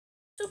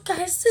So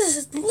guys, this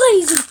is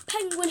Lazy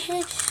Penguin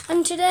here,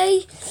 and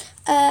today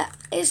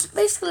it's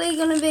basically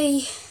going to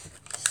be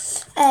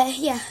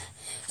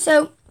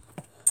so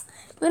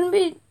it's going to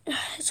be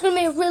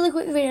a really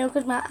quick video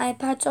because my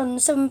iPad's on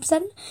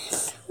 7%.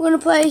 We're going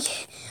to play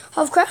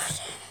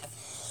hovercraft,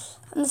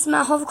 and this is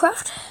my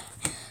hovercraft.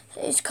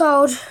 It's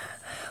called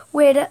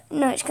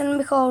it's going to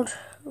be called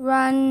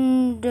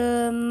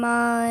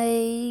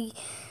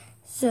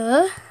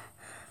randomizer.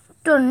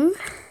 Done.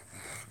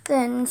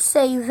 Then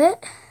save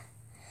it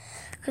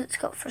because it's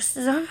got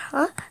thrusters on.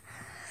 And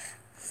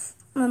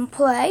then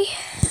play.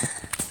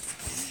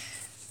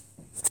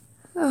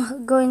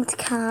 Go into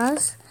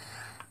cars.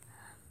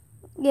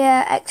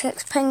 Yeah,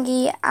 XX,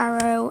 Pengy,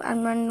 Arrow,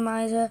 and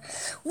Randomizer.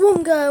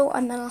 One go,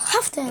 and then I'll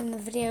have to end the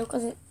video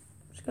because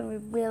it's going to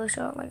be really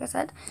short, like I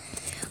said.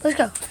 Let's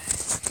go.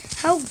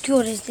 How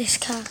good is this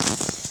car?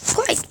 It's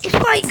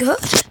quite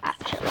good,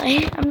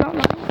 actually. I'm not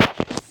lying.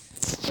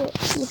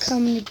 But look how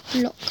many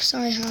blocks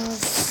I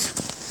have.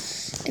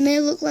 It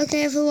may look like I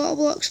have a lot of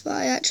blocks, but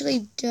I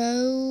actually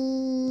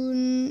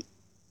don't.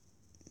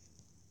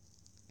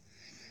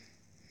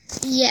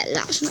 Yeah,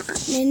 that's not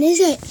happening, is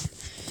it?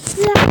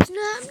 That's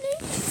not happening.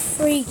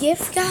 Free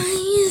gift,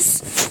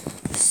 guys.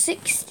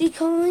 60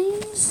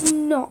 coins.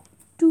 Not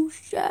too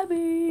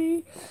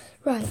shabby.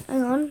 Right,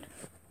 hang on.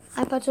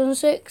 iPad's on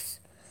 6.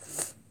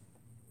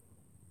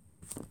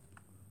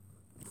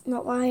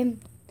 Not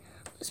lying.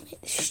 Let's make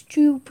the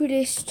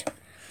stupidest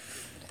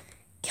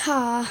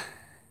car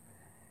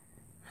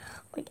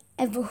like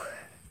ever.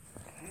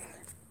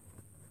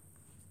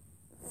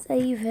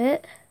 Save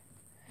it.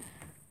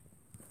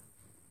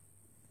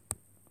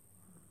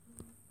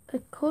 A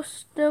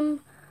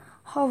custom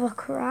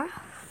hovercraft.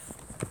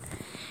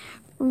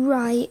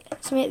 Right,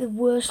 let's make the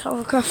worst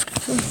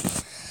hovercraft ever.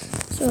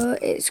 So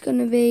it's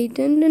gonna be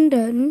dun dun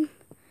dun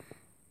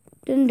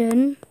dun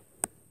dun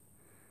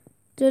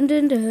dun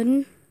dun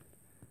dun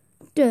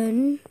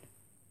dun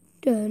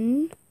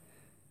dun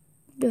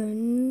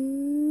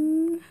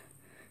dun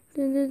dun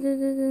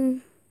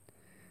dun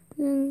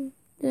dun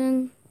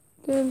dun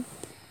dun.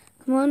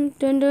 Come on,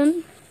 dun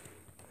dun.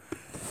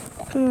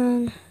 Come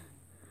on.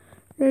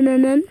 Dun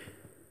dun dun.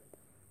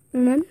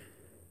 Dun dun.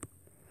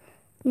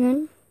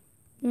 Dun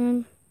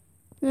dun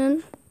dun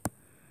dun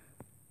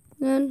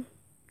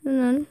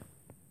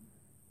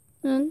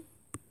dun dun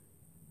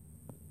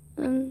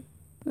dun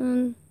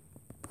dun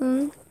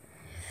dun.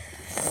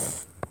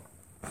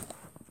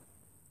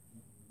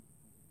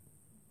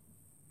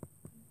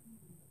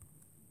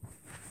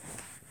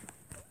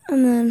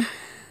 And then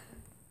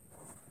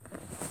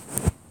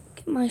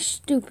get my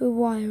stupid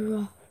wire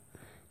off.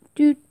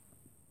 Doot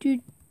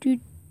doot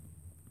doot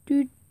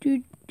doot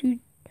doot doot.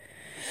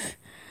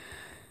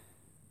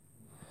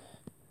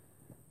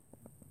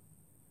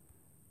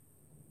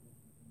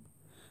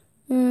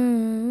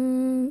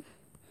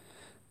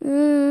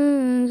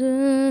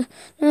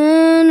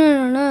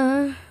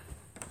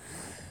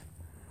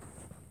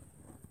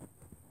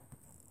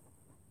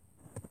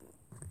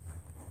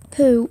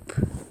 Poop.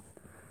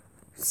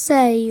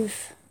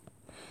 Save.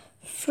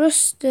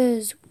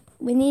 Thrusters.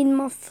 We need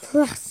more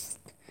thrust.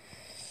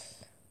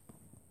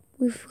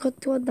 We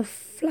forgot to add the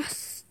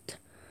thrust.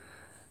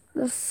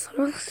 The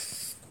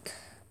thrust.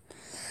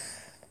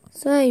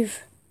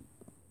 Save.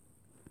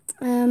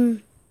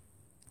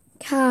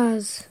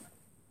 Cars.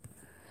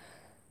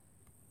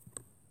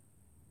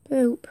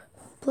 Poop.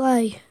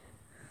 Play.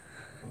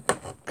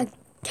 I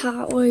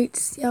can't wait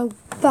to see how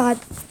bad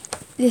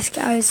this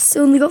guy is. It's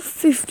only got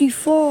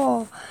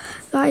 54.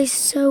 That is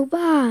so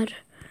bad.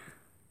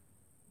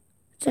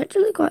 It's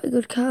actually quite a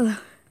good car. Look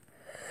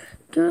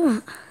at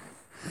that.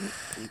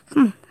 Come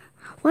on.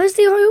 Where's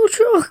the oil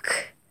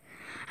truck?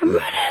 I'm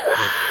running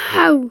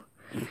low.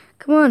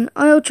 Come on,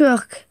 oil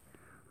truck.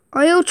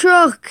 Oil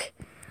truck.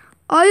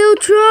 Oil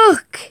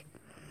truck.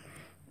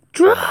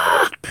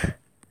 Drop.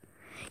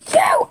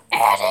 You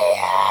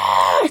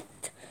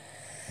idiot.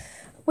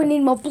 We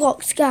need more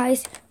blocks,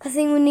 guys. I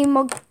think we need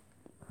more.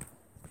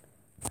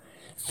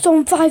 It's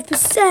on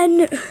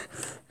 5%.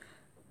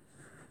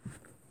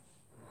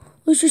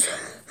 Let's just,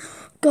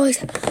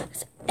 guys,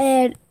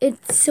 and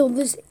it's so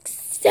this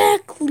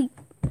exactly.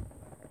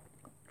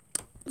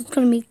 It's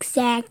gonna be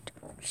exact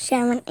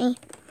 70.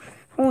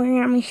 Oh, it's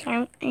gonna be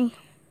 70.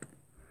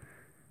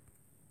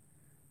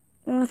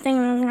 I think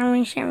it's gonna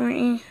be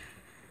 70.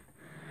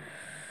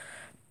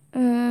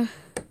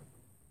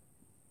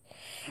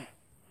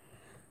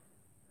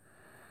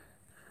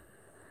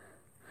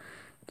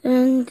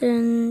 Dun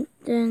dun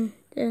dun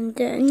dun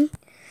dun.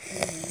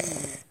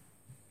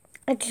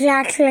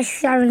 Exactly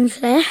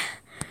 70.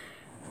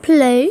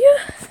 Play.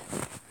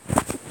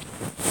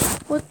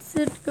 What's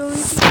it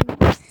going to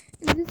be?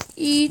 Is this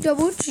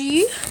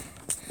E-double-G?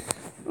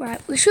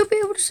 Right, we should be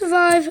able to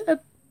survive a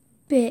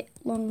bit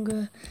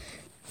longer.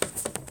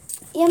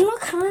 Yeah, I'm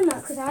not counting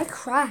that because I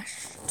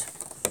crashed.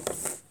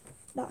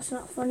 That's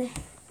not funny.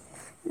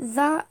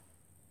 That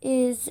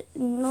is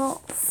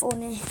not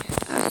funny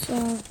at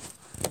all.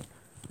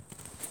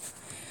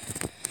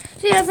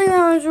 So yeah, I think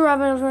that was a wrap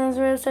up.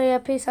 So yeah,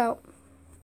 peace out.